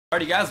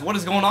Alrighty guys, what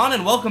is going on,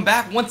 and welcome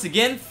back once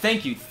again.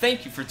 Thank you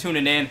for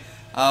tuning in.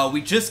 We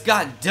just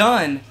got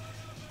done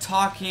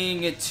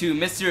talking to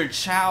Mr.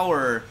 Chow,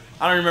 or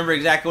I don't remember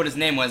exactly what his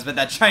name was, but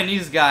that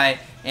Chinese guy,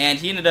 and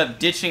he ended up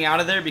ditching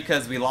out of there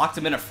because we locked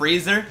him in a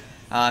freezer.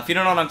 If you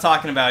don't know what I'm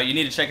talking about, you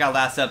need to check out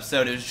last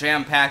episode. It was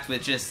jam-packed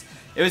with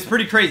it was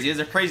pretty crazy. It was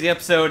a crazy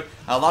episode,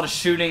 a lot of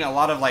shooting, a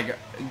lot of like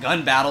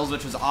gun battles,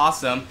 which was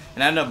awesome,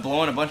 and I ended up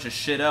blowing a bunch of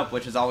shit up,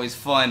 which is always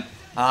fun.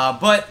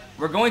 But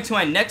we're going to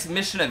my next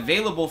mission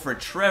available for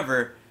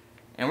Trevor,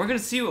 and we're gonna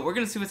see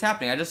what's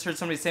happening. I just heard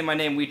somebody say my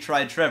name. We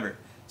tried Trevor.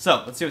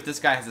 So let's see what this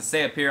guy has to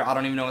say up here. I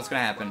don't even know what's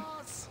gonna happen.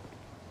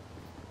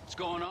 What's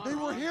going on? They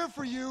were here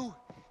for you.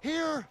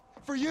 Here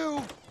for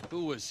you.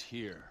 Who was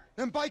here?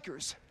 Them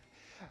bikers.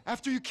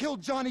 After you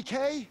killed Johnny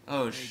K.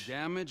 Oh They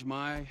damage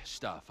my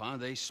stuff, huh?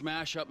 They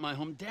smash up my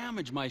home,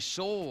 damage my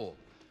soul.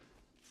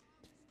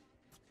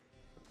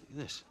 Look at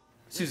this.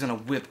 She's gonna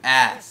whip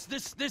ass.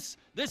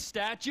 This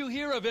statue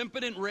here of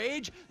impotent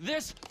rage,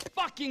 this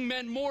fucking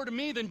meant more to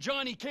me than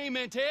Johnny K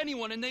meant to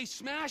anyone, and they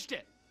smashed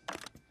it.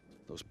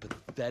 Those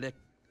pathetic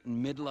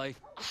midlife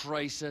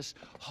crisis,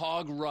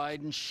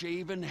 hog-riding,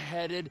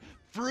 shaven-headed,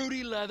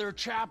 fruity leather,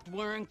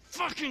 chapped-wearing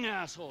fucking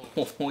assholes.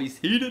 Oh, he's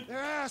heated. They're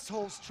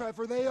assholes,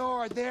 Trevor. They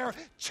are. They're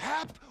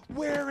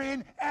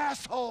chap-wearing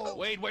assholes.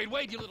 Wait,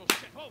 you little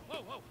shit.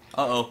 Whoa.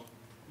 Uh-oh.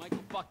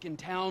 Michael fucking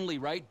Townley,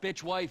 right?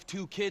 Bitch wife,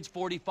 2 kids,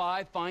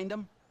 45. Find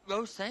him.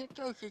 Los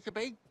Santos is a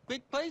big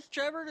place,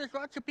 Trevor. There's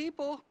lots of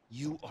people.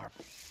 You are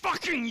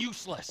fucking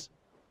useless.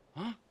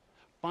 Huh?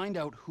 Find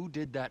out who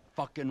did that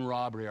fucking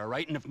robbery, all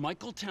right? And if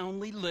Michael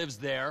Townley lives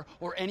there,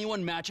 or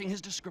anyone matching his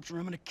description,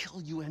 I'm gonna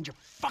kill you and your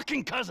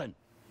fucking cousin.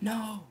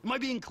 No. Am I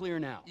being clear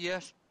now?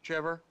 Yes,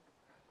 Trevor.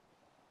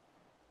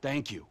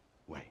 Thank you,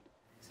 Wade.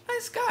 He's a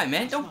nice guy,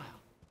 man. Don't.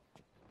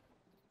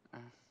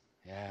 Smile.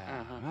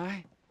 Yeah,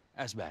 right?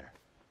 That's better.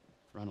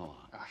 Run along.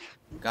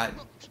 God,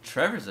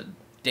 Trevor's a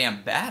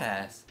damn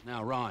badass.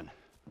 Now, Ron,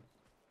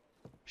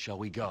 shall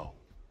we go?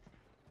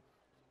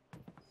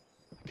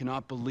 I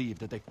cannot believe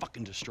that they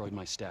fucking destroyed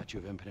my statue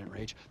of impotent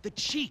rage. The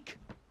cheek,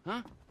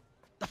 huh?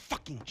 The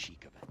fucking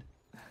cheek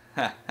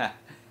of it.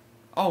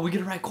 Oh, we get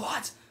to ride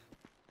quads.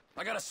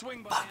 I got a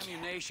swing by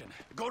ammunition.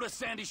 Go to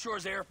Sandy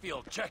Shores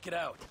Airfield. Check it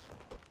out.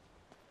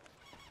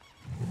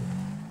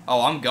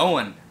 Oh, I'm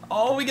going.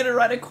 Oh, we get to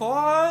ride a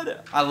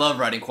quad. I love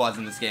riding quads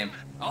in this game.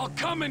 I'll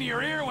come in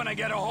your ear when I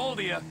get a hold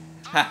of you.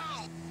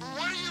 Ha.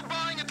 What are you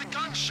buying at the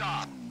gun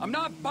shop? I'm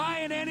not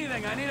buying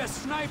anything. I need a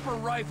sniper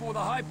rifle with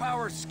a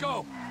high-powered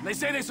scope. They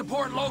say they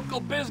support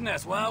local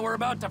business. Well, we're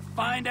about to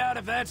find out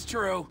if that's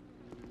true.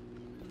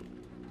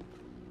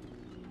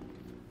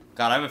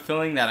 God, I have a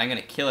feeling that I'm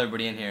gonna kill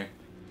everybody in here.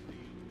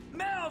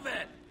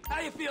 Melvin,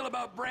 how you feel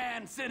about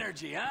brand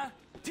synergy, huh?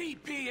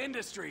 TP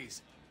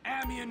Industries,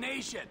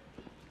 ammunition.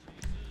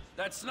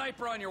 That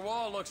sniper on your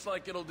wall looks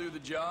like it'll do the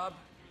job.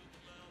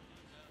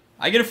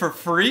 I get it for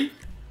free?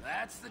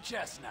 That's the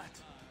chestnut.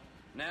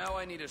 Now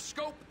I need a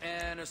scope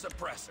and a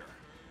suppressor.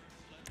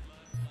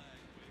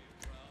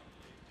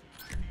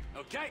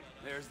 Okay,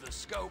 there's the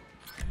scope.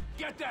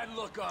 Get that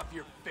look off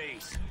your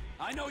face.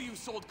 I know you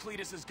sold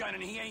Cletus his gun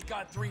and he ain't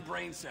got 3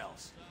 brain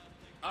cells.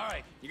 All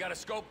right, you got a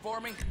scope for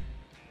me?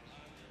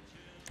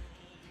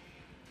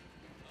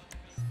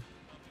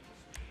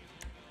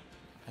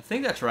 I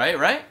think that's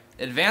right?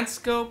 Advanced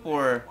scope,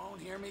 or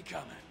Won't hear me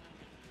coming.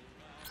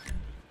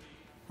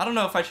 I don't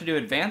know if I should do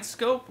advanced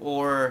scope,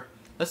 or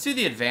let's do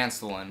the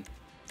advanced one.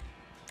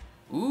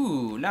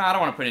 Ooh, no, I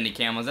don't want to put any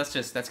camos.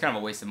 That's kind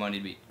of a waste of money,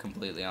 to be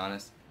completely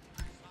honest.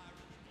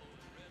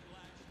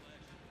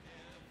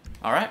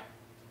 Alright,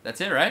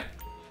 that's it, right?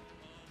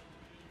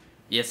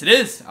 Yes, it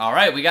is.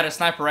 Alright, we got a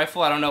sniper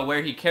rifle. I don't know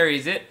where he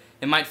carries it.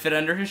 It might fit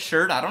under his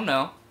shirt. I don't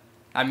know.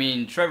 I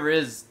mean, Trevor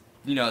is,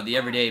 you know, the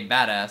everyday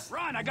badass.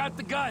 Ron, I got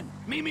the gun.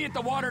 Meet me at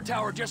the water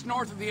tower just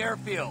north of the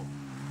airfield.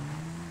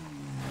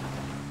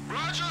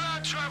 Roger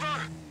that,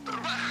 Trevor.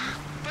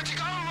 But you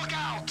gotta look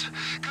out,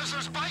 because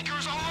there's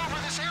bikers all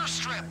over this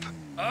airstrip.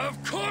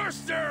 Of course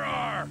there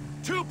are!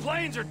 2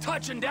 planes are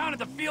touching down at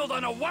the field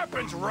on a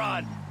weapons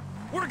run.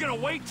 We're gonna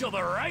wait till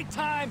the right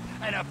time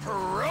and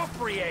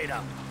appropriate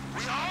them.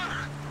 We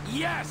are?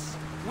 Yes,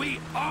 we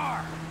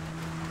are.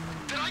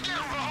 Did I get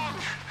it wrong?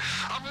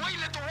 I'm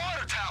waiting at the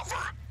water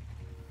tower.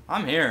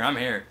 I'm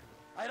here.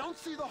 I don't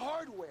see the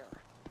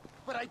hardware,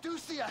 but I do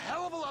see a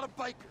hell of a lot of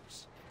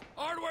bikers.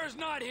 Hardware's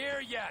not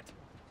here yet.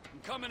 I'm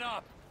coming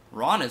up.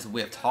 Ron is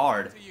whipped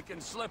hard. So you can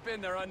slip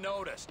in there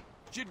unnoticed.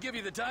 Should give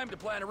you the time to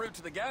plan a route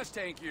to the gas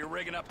tank you're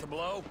rigging up to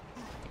blow.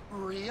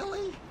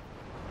 Really?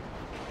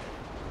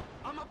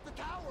 I'm up the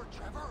tower,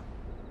 Trevor.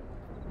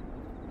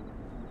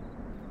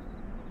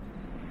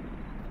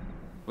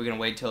 We're gonna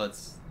wait till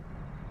it's...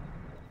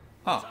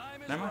 Oh,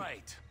 Time is never mind.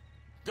 right.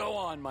 Go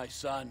on, my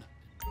son.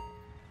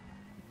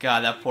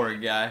 God, that poor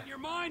guy. In your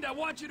mind, I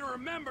want you to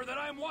remember that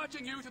I'm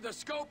watching you through the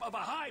scope of a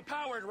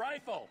high-powered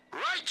rifle.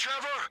 Right,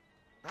 Trevor.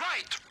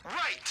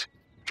 Right.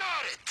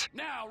 Got it.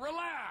 Now,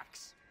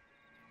 relax.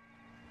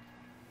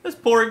 This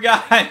poor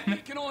guy.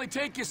 It can only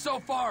take you so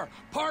far.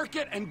 Park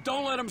it and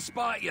don't let them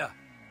spot you.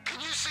 Can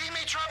you see me,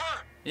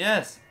 Trevor?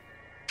 Yes.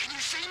 Can you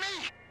see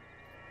me?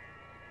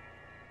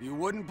 You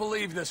wouldn't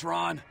believe this,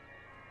 Ron.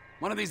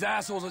 One of these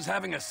assholes is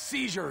having a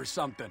seizure or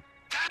something.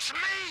 That's me!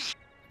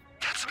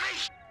 That's me!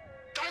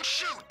 Don't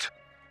shoot!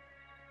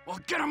 Well,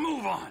 get a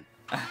move on.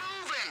 I'm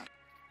moving!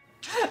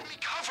 Just keep me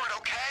covered,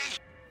 okay?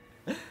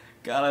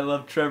 God, I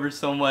love Trevor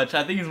so much.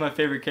 I think he's my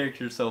favorite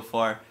character so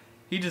far.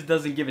 He just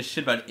doesn't give a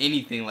shit about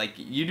anything. Like,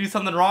 you do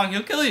something wrong,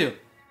 he'll kill you.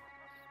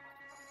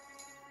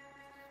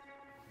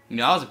 You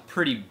know, I was a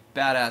pretty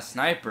badass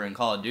sniper in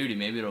Call of Duty.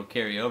 Maybe it'll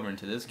carry over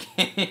into this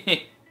game.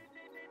 They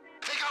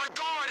got a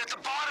guard at the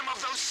bottom of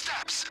those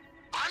steps,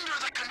 under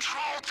the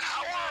control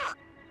tower.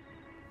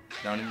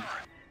 Don't even...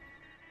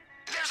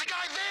 There's a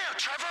guy there,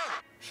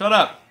 Trevor. Shut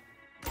up.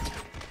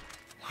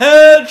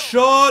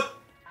 Headshot!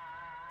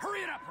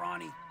 Hurry it up,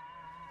 Ronnie.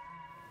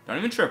 Don't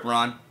even trip,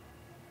 Ron.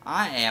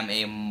 I am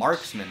a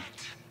marksman.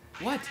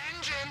 What?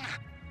 Engine.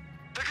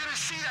 They're gonna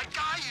see that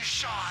guy you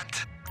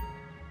shot.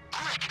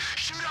 Quick,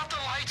 shoot out the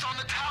lights on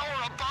the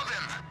tower above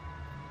him.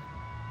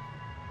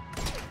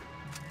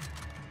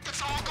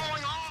 It's all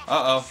going off.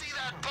 Uh-oh. See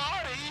that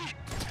body?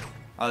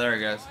 Oh, there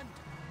he goes.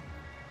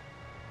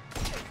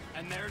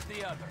 And there's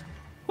the other.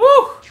 Woo!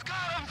 You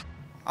got him.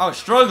 I was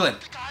struggling.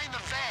 The guy in the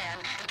van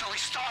until he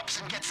stops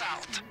and gets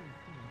out.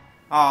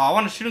 Oh, I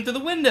want to shoot him through the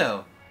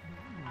window.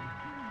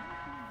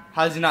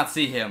 How does he not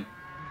see him?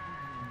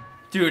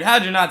 Dude, how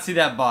did you not see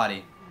that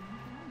body?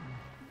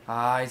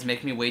 Ah, he's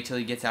making me wait till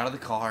he gets out of the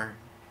car.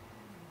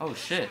 Oh,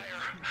 shit.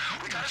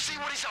 We gotta see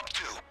what he's up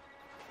to.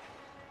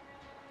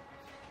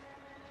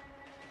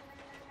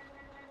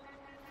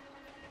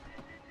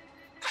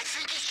 I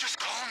think he's just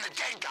calling the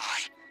dead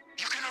guy.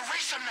 You can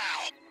erase him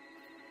now.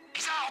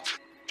 He's out.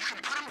 You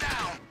can put him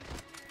down.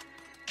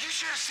 You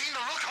should have seen the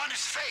look on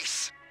his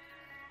face.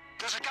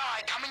 There's a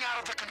guy coming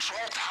out of the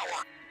control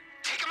tower.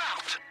 Take him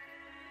out.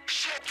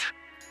 Shit.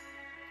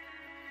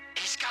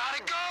 He's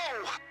gotta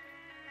go.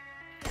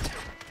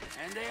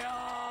 And they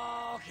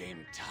all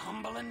came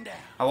tumbling down.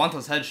 I want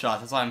those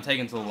headshots. That's why I'm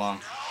taking so long.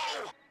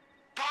 No.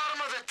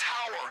 Bottom of the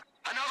tower.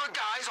 Another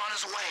guy's on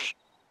his way.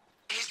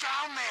 He's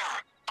down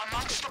there,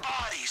 amongst the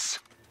bodies.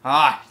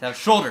 Ah, that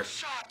shoulder.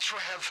 Shot,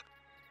 Trev.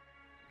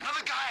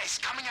 Another guy's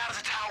coming out of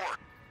the tower.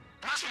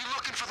 Must be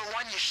looking for the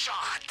one you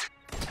shot.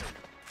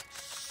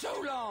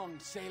 So long,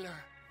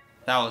 sailor.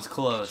 That was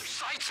close.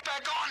 Sights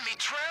back on me,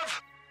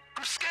 Trev.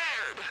 I'm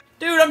scared.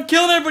 Dude, I'm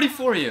killing everybody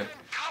for you.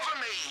 Cover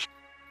me.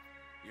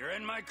 You're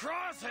in my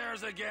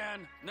crosshairs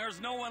again. There's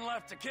no one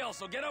left to kill,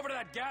 so get over to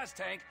that gas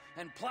tank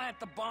and plant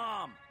the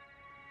bomb.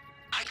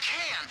 I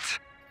can't.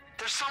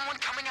 There's someone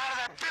coming out of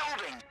that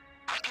building.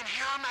 I can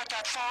hear him at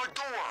that far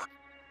door.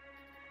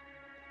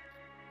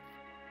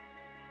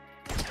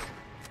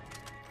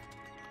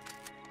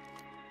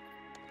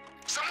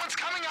 Someone's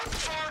coming out the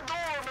far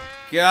door,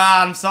 man.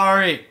 God, I'm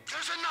sorry.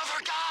 There's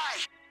another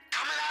guy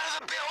coming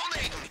out of the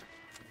building.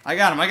 I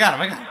got him.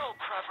 Kill,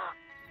 Trevor.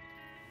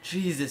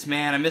 Jesus,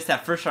 man, I missed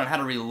that first shot. I had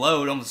to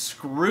reload. Almost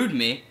screwed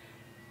me.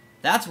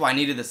 That's why I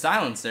needed the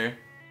silencer.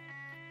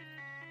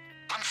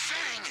 I'm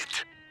fitting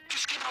it.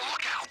 Just keep a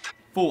lookout.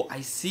 Fool,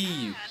 I see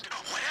you. And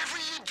whatever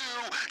you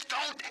do,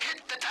 don't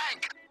hit the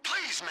tank.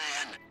 Please,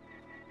 man.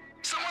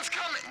 Someone's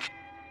coming.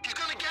 He's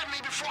gonna get me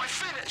before I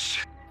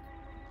finish.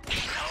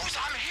 He knows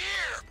I'm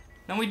here.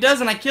 No, he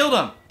doesn't. I killed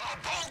him. A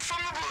bolt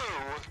from the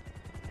blue.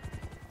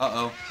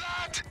 Uh-oh. Hear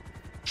that?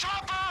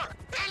 Chopper,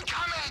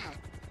 incoming.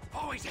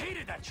 Always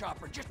hated that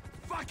chopper. Just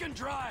fucking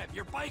drive.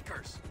 You're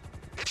bikers.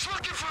 It's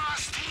looking for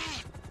us,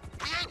 T.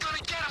 We ain't gonna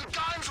get them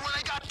guns when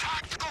they got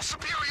tactical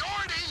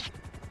superiority.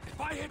 If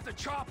I hit the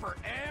chopper,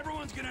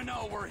 everyone's gonna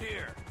know we're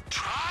here.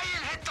 Try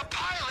and hit the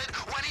pilot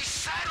when he's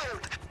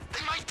settled.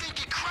 They might think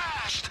he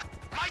crashed.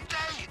 Might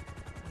they?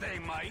 They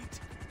might.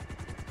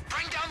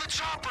 Bring down the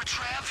chopper,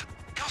 Trev.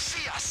 He'll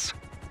see us.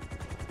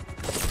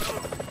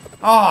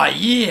 Oh,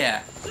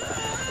 yeah.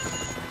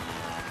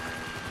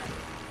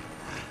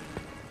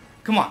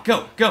 Come on,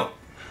 go, go.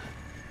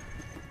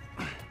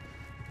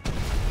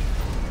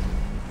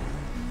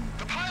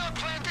 The pilot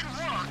plan didn't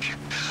work,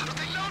 but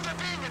they know they're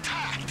being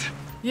attacked.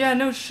 Yeah,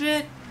 no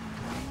shit.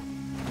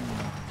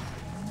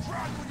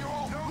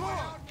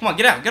 Come on,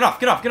 get out, get off,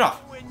 get off, get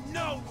off.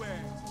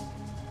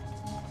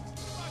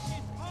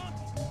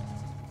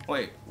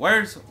 Wait,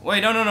 where's...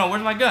 Wait, no,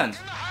 where's my guns?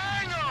 In the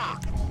hangar!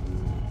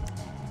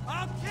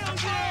 The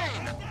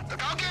plane!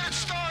 I'll get it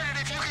started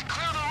if you can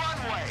clear the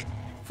runway.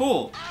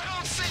 Fool. I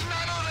don't see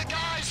none of the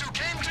guys who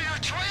came to your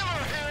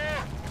trailer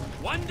here.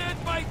 One dead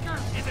biker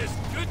is as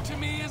good to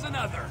me as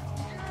another.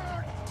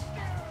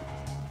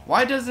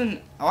 Why don't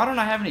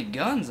I have any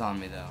guns on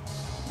me, though?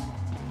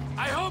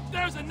 I hope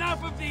there's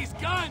enough of these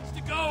guns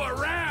to go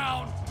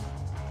around.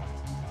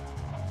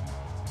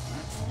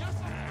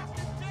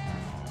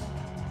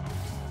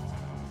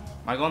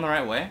 Am I going the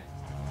right way?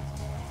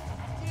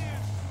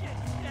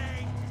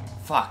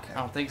 Fuck, I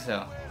don't think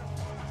so.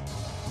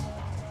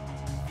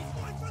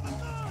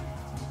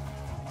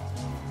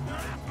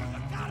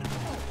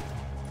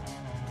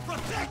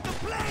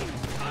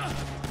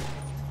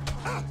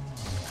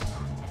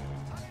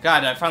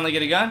 God, did I finally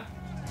get a gun?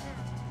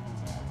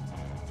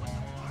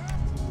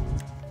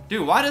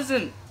 Dude, why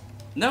doesn't...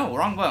 No,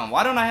 wrong button.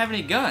 Why don't I have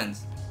any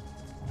guns?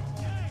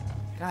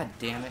 God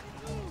damn it.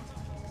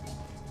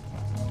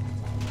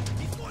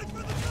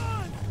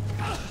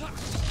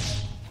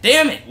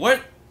 Damn it!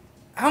 What?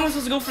 How am I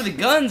supposed to go for the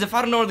guns if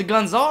I don't know where the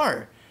guns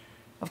are?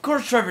 Of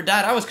course Trevor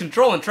died. I was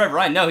controlling Trevor.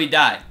 I know he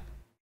died.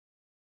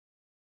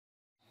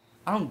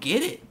 I don't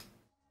get it.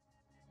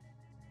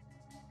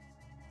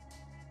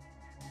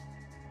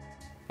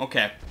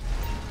 Okay.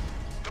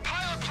 The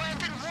pilot plan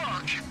didn't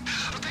work,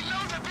 but they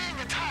know they're being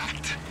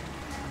attacked.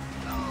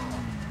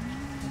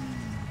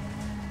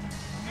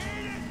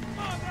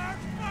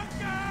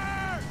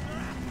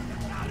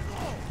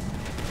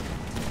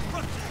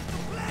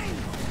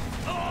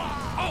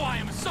 Oh, I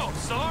am so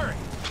sorry.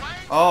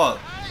 Oh,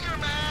 Hang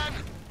man.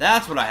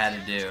 that's what I had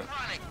to do.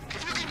 Running.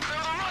 If you can clear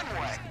the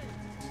runway.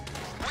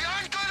 We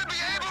aren't going to be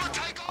able to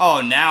take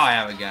Oh, now I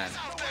have a gun.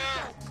 out there.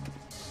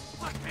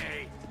 Fuck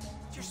me.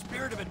 It's your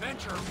spirit of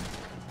adventure.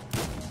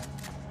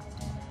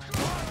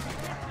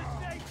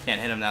 Can't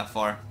hit him that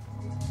far.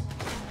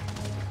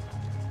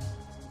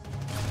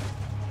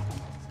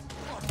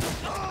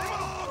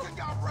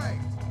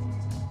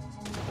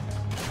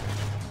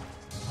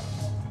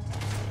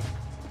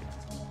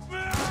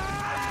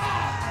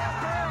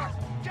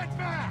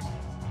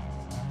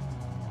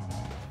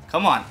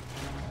 Come on.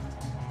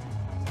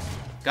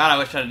 God, I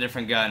wish I had a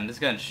different gun. This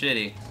gun's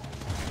shitty.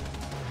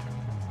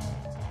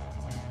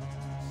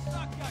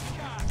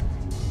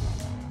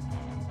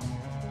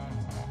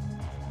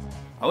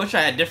 I wish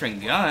I had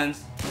different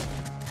guns.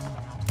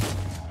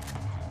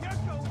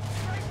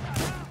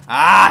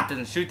 Ah, it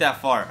doesn't shoot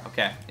that far.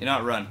 Okay, you know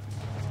what, run.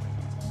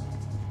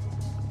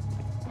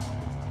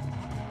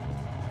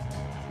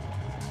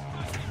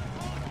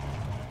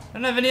 I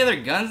don't have any other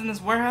guns in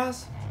this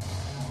warehouse?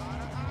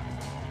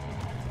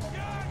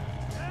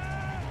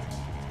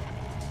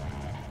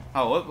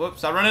 Oh, whoops,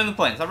 stop running in the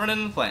plane, stop running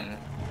in the plane.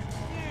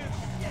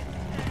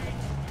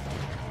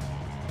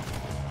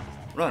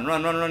 Run,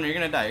 run, run, run, you're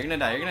gonna die, you're gonna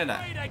die, you're gonna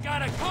die. Wait, I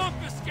gotta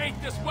confiscate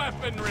this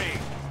weaponry.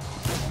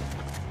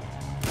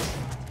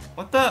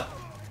 What the?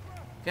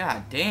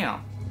 God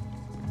damn.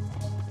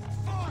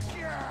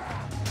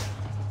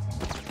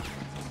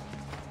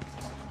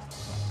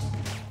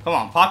 Come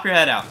on, pop your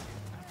head out.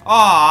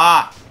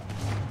 Ah!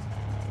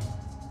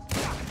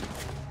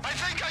 I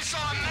think I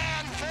saw a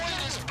man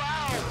void his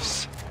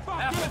bowels.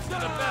 Happens to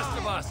the best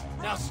of us.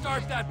 Now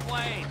start that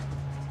plane.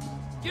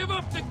 Give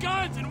up the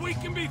guns and we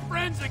can be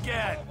friends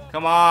again.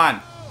 Come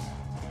on.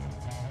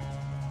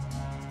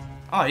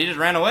 Oh, he just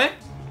ran away?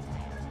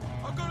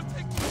 I'm gonna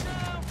take you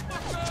down,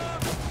 fucker.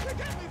 You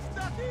got me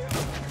stuck here.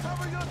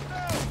 Cover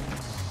yourself.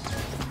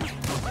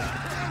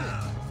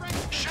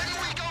 Shouldn't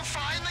we go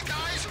find the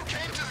guys who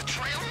came to the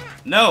trailer?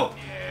 No.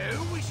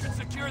 Yeah, we should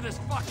secure this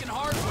fucking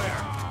hardware.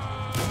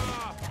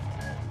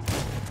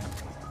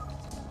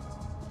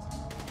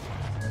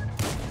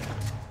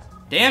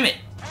 Damn it.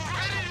 We're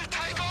ready to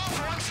take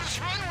off once this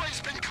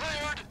runway's been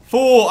cleared.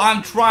 Fool,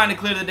 I'm trying to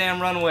clear the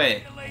damn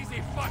runway. You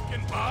lazy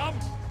fucking bum.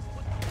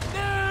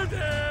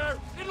 There.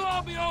 It'll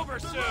all be over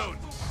soon.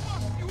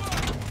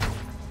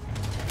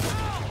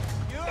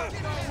 You're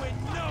going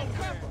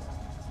nowhere.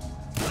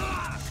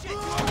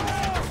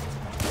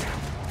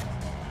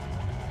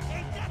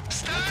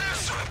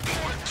 Status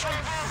report,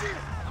 Trevor.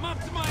 I'm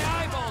up to my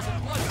eyeballs in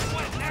blood,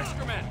 sweat, and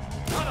excrement.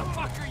 How the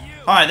fuck are you?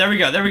 Alright, there we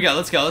go,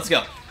 let's go, let's go.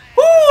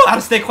 Woo! I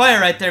gotta stay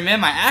quiet right there, man.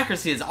 My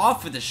accuracy is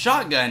off with the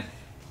shotgun.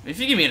 If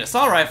you give me an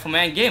assault rifle,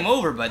 man, game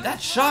over, but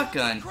that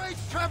shotgun. Great,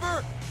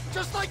 Trevor.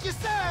 Just like you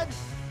said.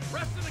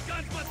 Rest of the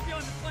guns must be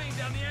on the plane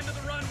down the end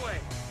of the runway.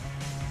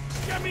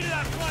 Get me to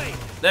that plane.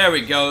 There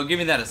we go, give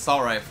me that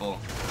assault rifle.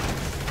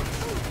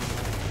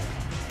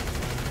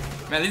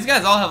 Man, these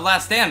guys all have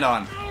last stand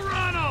on. Go,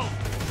 Ronald.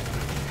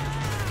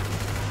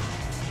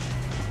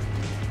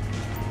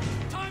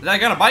 Is that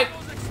gonna bite?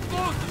 Those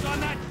explosives on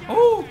that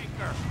Ooh.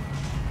 tanker.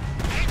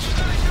 Ain't you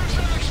gonna use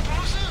them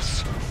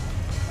explosives?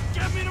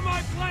 Get me to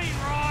my plane,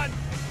 Ron.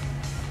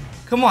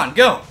 Come on,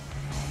 go.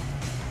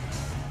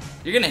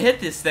 You're gonna hit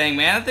this thing,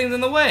 man. That thing's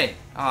in the way.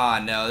 Aw,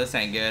 oh, no, this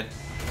ain't good.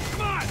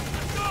 Come on,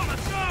 let's go,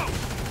 let's go.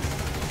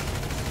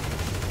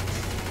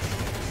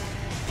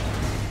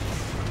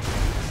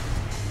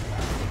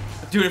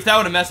 Dude, if that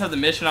would've messed up the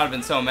mission, I'd have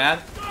been so mad.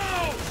 Go.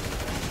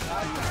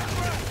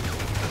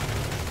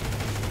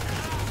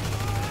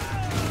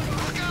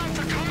 Look out,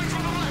 they're coming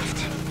from the left.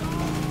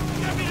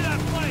 Get me to that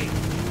plane.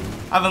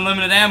 I have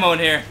unlimited ammo in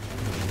here.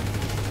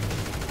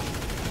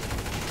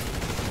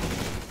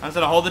 I'm just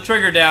gonna hold the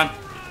trigger down.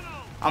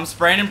 I'm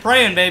spraying and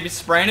praying, baby.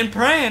 Spraying and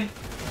praying.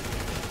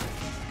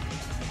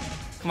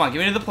 Come on, give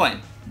me to the plane.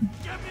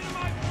 Get me to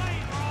my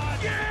plane, Ron.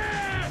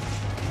 Yeah.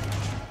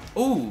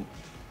 Ooh.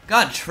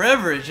 God,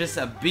 Trevor is just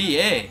a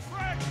BA.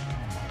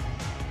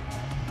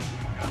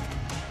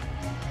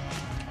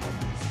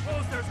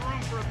 Suppose there's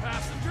room for a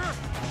passenger.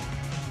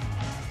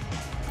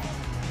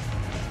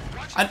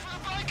 Watch I- out for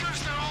the bikers,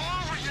 they're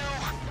all over you.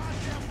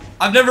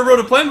 I've never rode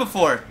a plane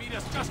before. Meet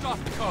us just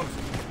off the coast.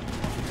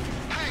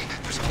 Hey,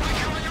 there's a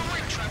biker on your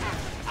wing, Trevor.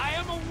 I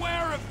am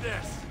aware of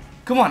this.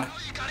 Come on.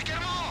 You gotta get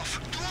him off.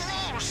 Do a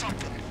roll or something.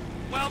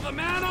 While the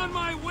man on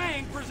my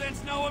wing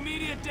presents no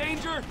immediate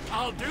danger,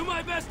 I'll do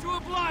my best to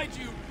oblige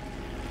you.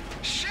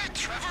 Shit,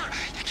 Trevor!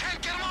 You can't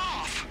get him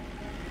off!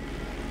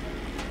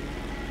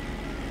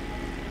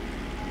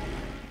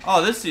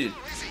 Oh, this dude.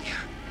 Who is he?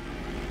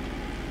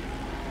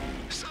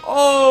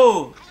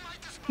 Oh!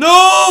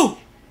 No!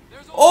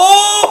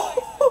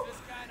 Oh!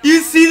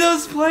 You see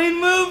those plane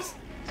moves?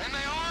 And they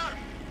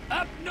are?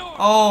 Up north!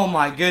 Oh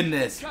my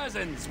goodness.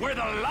 Cousins, we're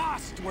the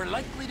lost. We're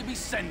likely to be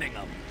sending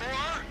them.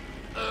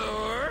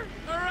 Or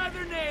our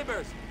other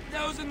neighbors,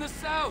 those in the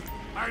south,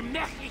 our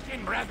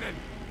Mexican brethren.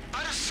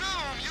 I'd assume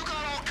you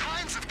got all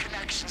kinds of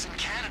connections in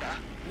Canada.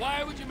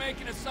 Why would you make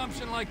an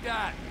assumption like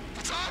that?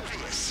 It's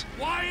obvious.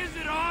 Why is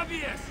it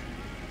obvious?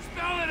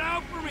 Spell it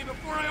out for me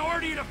before I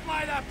order you to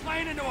fly that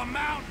plane into a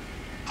mountain.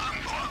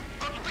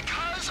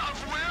 Because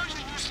of where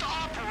you used to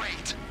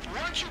operate.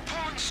 Weren't you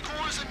pulling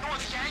scores in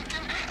North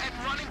Yankton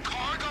and running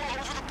cargo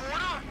over the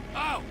border?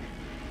 Oh,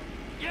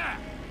 yeah.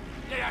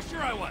 Yeah,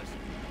 sure I was.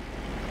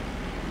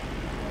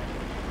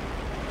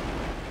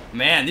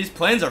 Man, these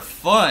planes are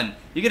fun.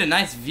 You get a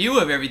nice view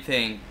of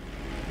everything.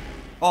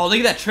 Oh, look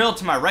at that trail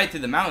to my right through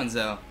the mountains,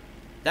 though.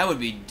 That would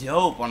be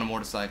dope on a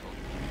motorcycle.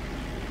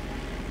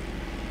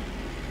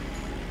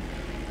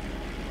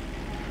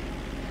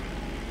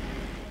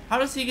 How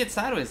does he get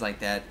sideways like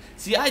that?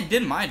 See, I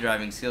did my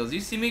driving skills.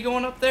 You see me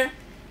going up there?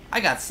 I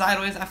got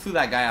sideways. I flew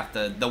that guy off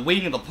the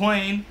wing of the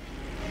plane.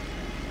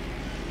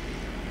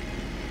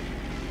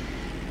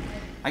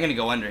 I'm gonna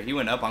go under. He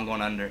went up, I'm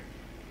going under.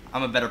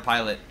 I'm a better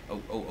pilot.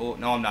 Oh,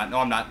 no I'm not. No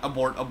I'm not.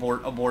 Abort,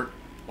 abort, abort.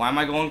 Why am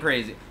I going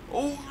crazy?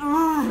 Oh,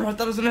 I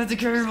thought I was gonna have the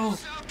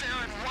cables. Out there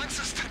and wants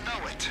us to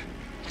know it.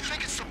 You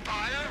think it's the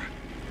buyer?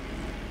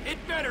 It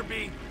better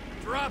be.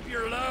 Drop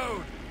your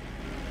load.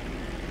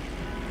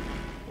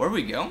 Where are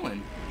we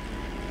going?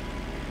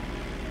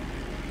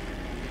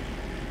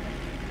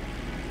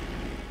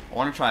 I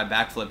want to try a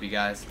backflip, you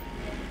guys.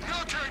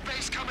 Military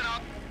base coming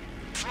up.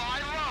 Fly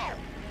low.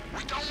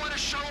 We don't want to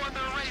show on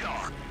their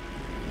radar.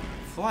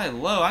 Fly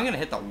low. I'm gonna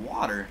hit the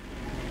water.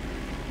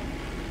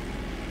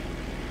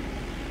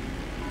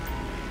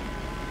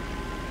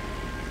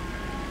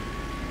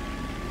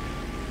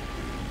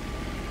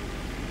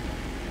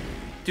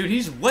 Dude,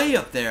 he's way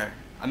up there.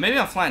 Maybe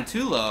I'm flying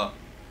too low.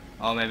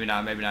 Oh, maybe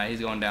not. Maybe not. He's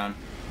going down.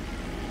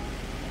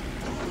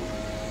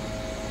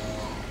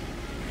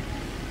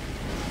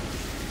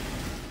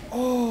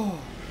 Oh.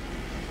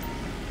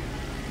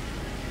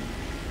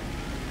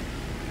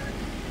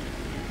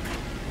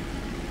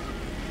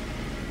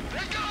 They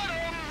got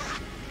him!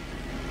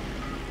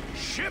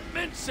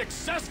 Shipment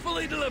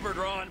successfully delivered,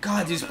 Ron.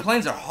 God, these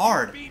planes are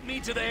hard. Beat me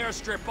to the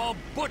airstrip, I'll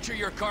butcher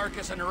your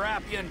carcass and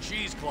wrap you in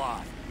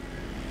cheesecloth.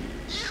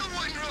 You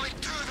wouldn't really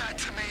do that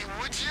to me,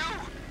 would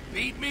you?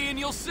 Beat me and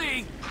you'll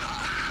see.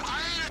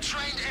 I ain't a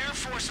trained Air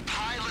Force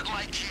pilot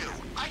like you.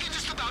 I can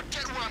just about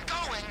get where I'm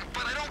going,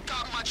 but I don't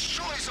got much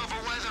choice over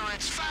whether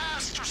it's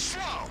fast or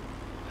slow.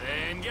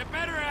 Then get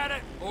better at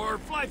it, or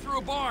fly through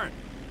a barn.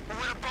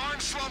 Would a barn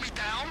slow me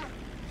down?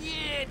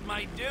 Yeah, it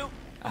might do.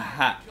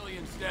 Aha. Kill you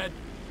instead.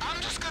 I'm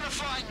just gonna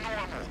fly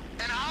normal,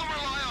 and I'll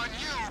rely on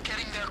you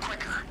getting there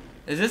quicker.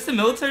 Is this the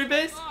military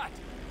base? What?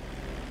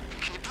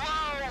 Keep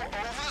low,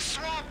 over the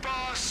swamp,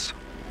 boss.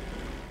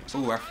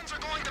 Ooh, Planes are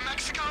going to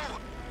Mexico?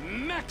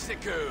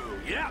 Mexico.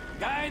 Yeah,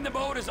 guy in the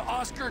boat is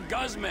Oscar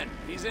Guzman.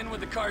 He's in with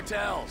the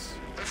cartels.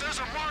 If there's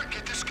a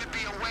market, this could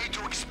be a way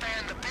to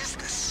expand the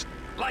business.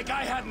 Like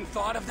I hadn't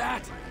thought of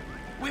that.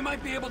 We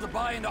might be able to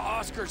buy into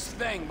Oscar's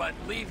thing, but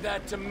leave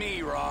that to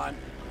me, Ron.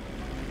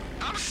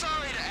 I'm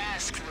sorry to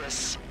ask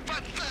this,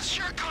 but does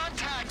your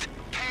contact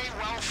pay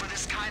well for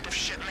this kind of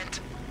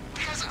shipment?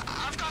 Because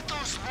I've got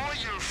those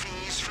lawyer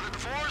fees for the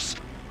divorce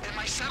and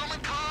my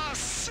settlement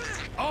costs.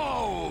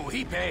 Oh,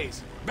 he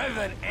pays. Better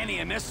than any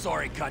in this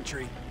sorry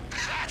country.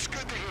 That's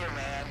good to hear,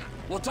 man.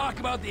 We'll talk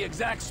about the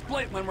exact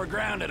split when we're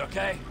grounded,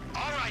 okay?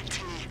 All right,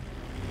 T.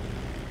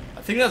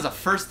 I think that was the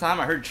first time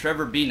I heard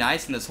Trevor be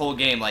nice in this whole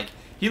game. Like,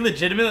 he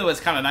legitimately was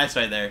kind of nice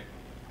right there.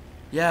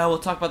 Yeah, we'll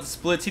talk about the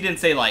splits. He didn't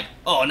say like,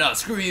 oh no,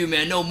 screw you,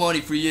 man, no money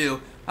for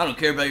you. I don't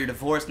care about your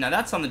divorce. Now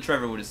that's something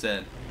Trevor would have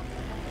said.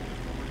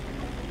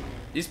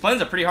 These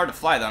planes are pretty hard to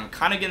fly though. I'm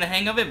kind of getting the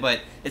hang of it, but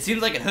it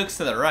seems like it hooks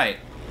to the right.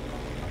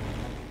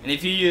 And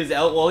if you use,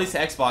 well at least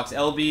Xbox,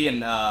 LB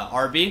and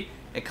RB,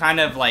 it kind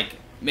of like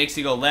makes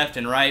you go left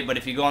and right, but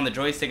if you go on the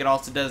joystick it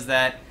also does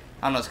that.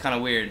 I don't know, it's kind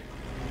of weird.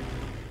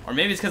 Or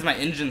maybe it's because my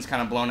engine's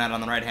kind of blown out on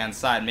the right hand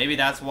side. Maybe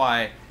that's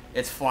why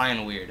it's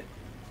flying weird.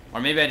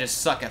 Or maybe I just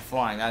suck at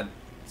flying. That's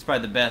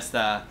probably the best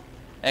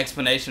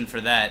explanation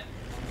for that.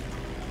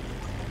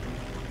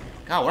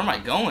 God, where am I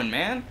going,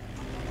 man?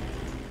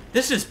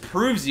 This just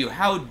proves you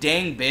how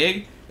dang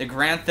big the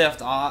Grand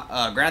Theft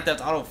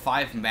Auto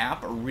 5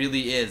 map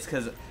really is.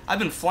 Because I've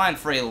been flying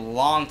for a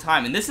long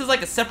time. And this is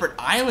like a separate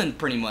island,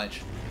 pretty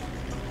much.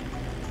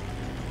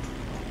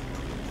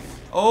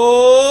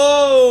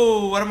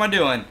 Oh, what am I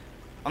doing?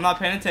 I'm not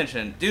paying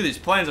attention. Dude, these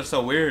planes are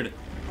so weird.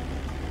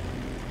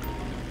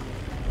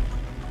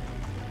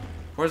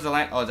 Where's the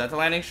land? Oh, is that the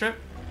landing strip?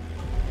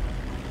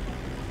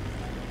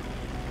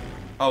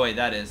 Oh, wait,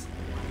 that is.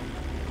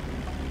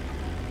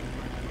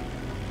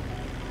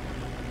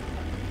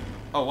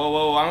 Oh, whoa,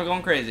 whoa, I'm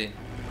going crazy.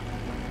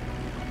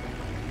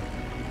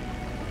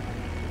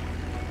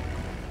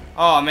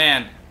 Oh,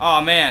 man.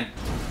 Oh, man.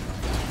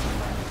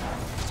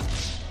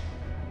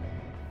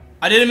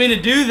 I didn't mean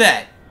to do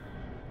that.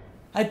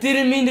 I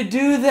didn't mean to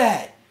do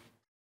that.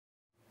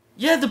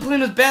 Yeah, the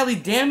plane was badly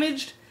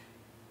damaged.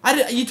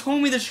 You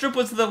told me the strip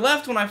was to the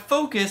left when I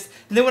focused,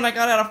 and then when I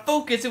got out of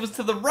focus, it was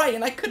to the right,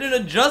 and I couldn't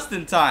adjust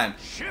in time.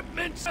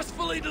 Shipment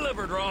successfully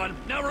delivered, Ron.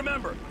 Now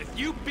remember, if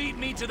you beat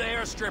me to the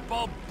airstrip,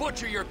 I'll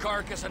butcher your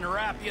carcass and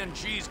wrap you in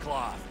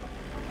cheesecloth.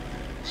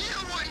 You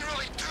wouldn't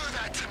really do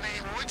that to me,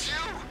 would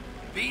you?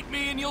 Beat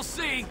me and you'll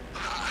see.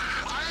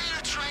 I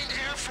ain't a trained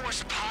Air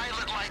Force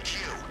pilot like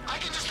you. I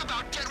can just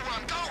about get where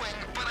I'm going,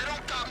 but I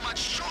don't got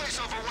much choice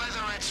over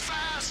whether it's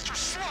fast or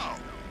slow.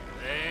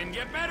 Then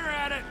get better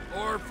at it,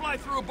 or fly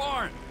through a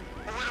barn.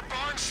 Or would a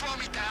barn slow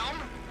me down?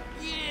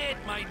 Yeah,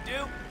 it might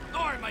do.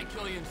 Or it might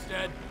kill you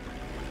instead.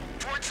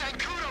 Fort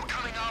Zancudo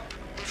coming up.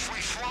 If we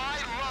fly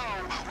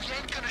low, we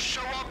ain't gonna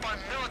show up on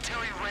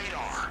military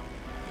radar.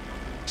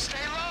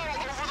 Stay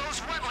low over those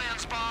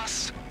wetlands,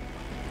 boss.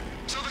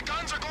 So the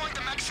guns are going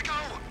to Mexico?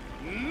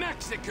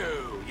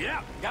 Mexico,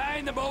 yeah. Guy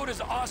in the boat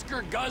is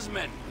Oscar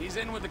Guzman. He's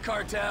in with the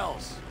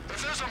cartels.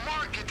 If there's a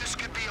market, this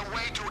could be a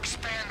way to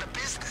expand the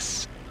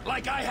business.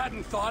 Like I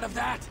hadn't thought of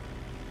that.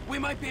 We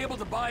might be able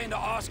to buy into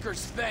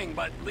Oscar's thing,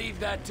 but leave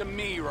that to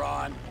me,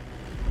 Ron.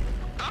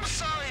 I'm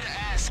sorry to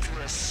ask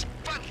this,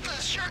 but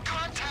does your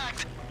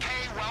contact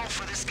pay well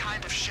for this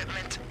kind of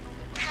shipment?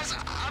 Because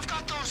I've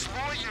got those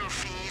lawyer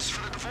fees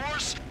for the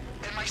divorce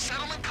and my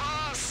settlement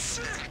costs.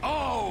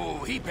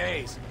 Oh, he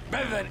pays.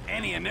 Better than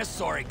any in this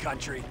sorry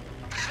country.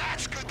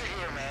 That's good to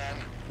hear, man.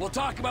 We'll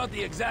talk about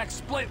the exact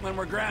split when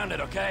we're grounded,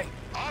 okay?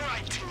 All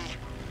right, T.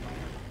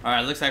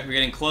 Alright, looks like we're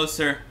getting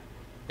closer.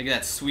 Look at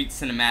that sweet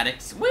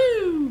cinematics.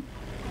 Woo!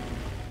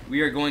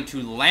 We are going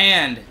to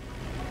land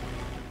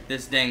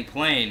this dang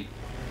plane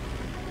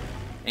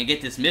and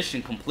get this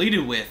mission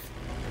completed with.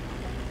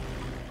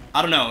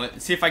 I don't know.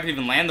 See if I can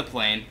even land the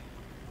plane.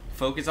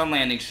 Focus on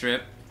landing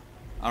strip.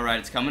 Alright,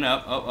 it's coming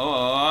up.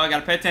 Oh, I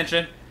gotta pay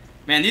attention.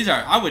 Man,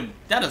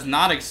 that is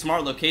not a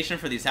smart location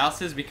for these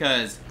houses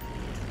because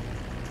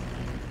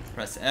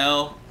press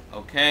L,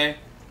 okay.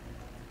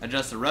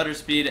 Adjust the rudder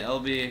speed,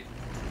 LB.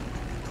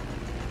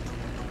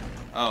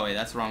 Oh wait,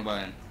 that's the wrong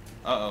button.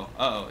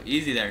 Uh-oh.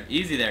 Easy there.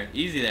 You see,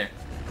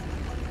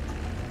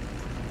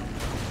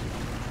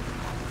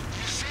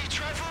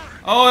 Trevor?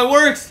 Oh, it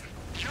works!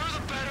 You're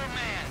the better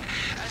man,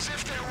 as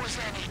if there was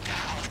any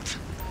doubt.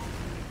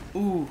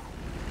 Ooh.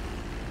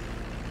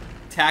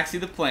 Taxi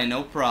the plane,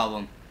 no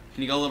problem.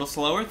 Can you go a little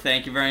slower?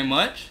 Thank you very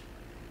much.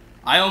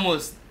 I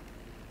almost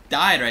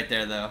died right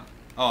there, though.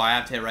 Oh, I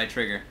have to hit right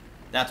trigger.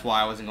 That's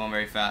why I wasn't going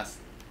very fast.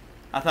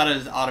 I thought it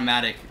was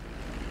automatic.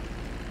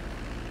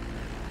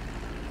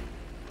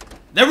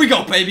 There we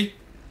go, baby!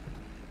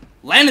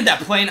 Landed that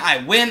plane, I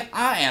win,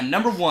 I am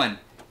 #1.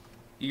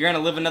 You're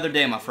gonna live another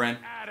day, my friend.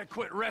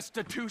 Adequate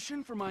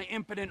restitution for my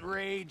impotent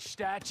rage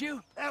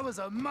statue? That was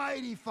a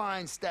mighty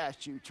fine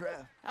statue,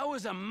 Trev. That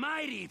was a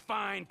mighty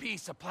fine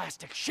piece of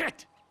plastic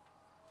shit.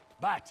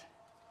 But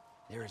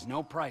there is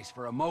no price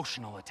for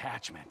emotional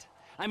attachment.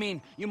 I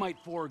mean, you might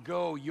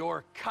forego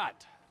your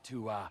cut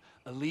to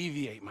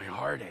alleviate my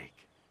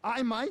heartache.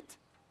 I might?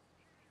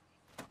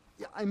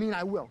 Yeah, I mean,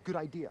 I will. Good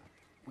idea.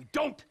 We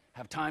don't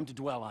have time to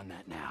dwell on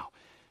that now,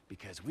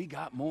 because we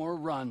got more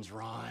runs,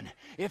 Ron.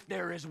 If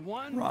there is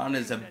one Ron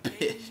is a thing that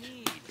they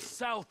need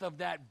south of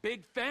that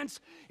big fence,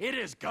 it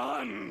is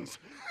guns.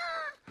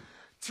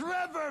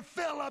 Trevor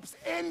Phillips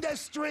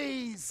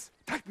Industries!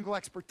 Technical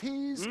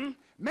expertise,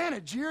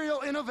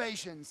 managerial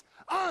innovations,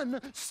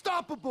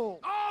 unstoppable!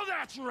 Oh,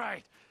 that's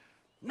right.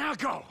 Now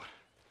go.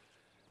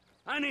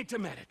 I need to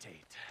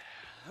meditate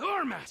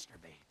or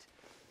masturbate.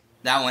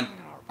 That one.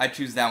 I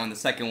choose that one, the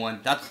second one.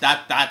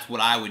 That's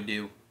what I would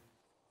do.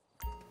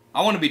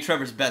 I want to be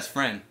Trevor's best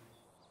friend.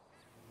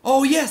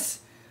 Oh,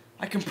 yes!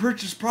 I can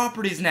purchase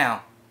properties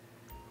now.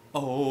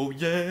 Oh,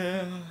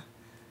 yeah.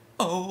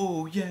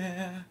 Oh,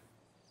 yeah.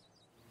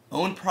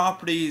 Own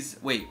properties.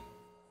 Wait.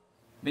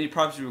 Many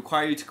properties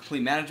require you to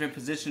complete management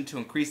position to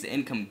increase the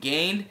income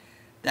gained.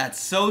 That's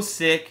so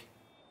sick.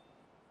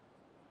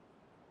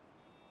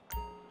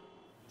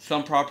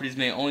 Some properties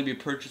may only be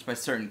purchased by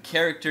certain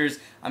characters.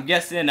 I'm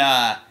guessing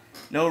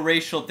no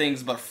racial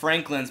things, but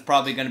Franklin's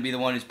probably going to be the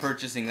one who's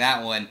purchasing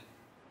that one.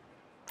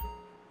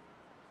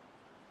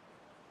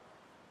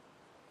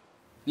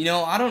 You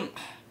know,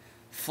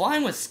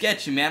 flying was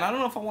sketchy, man. I don't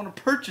know if I want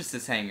to purchase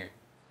this hangar.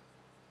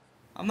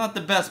 I'm not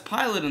the best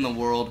pilot in the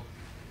world,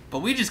 but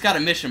we just got a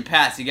mission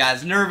passed, you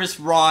guys. Nervous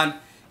Ron.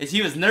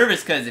 He was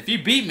nervous because if he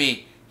beat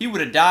me, he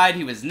would have died.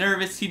 He was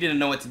nervous. He didn't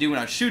know what to do when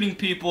I was shooting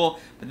people.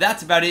 But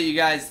that's about it, you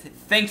guys.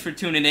 Thanks for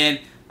tuning in.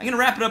 I'm going to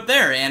wrap it up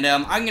there, and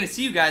I'm going to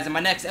see you guys in my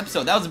next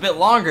episode. That was a bit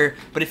longer,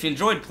 but if you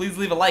enjoyed, please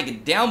leave a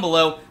like down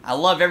below. I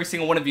love every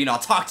single one of you, and I'll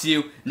talk to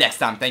you next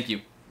time. Thank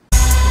you.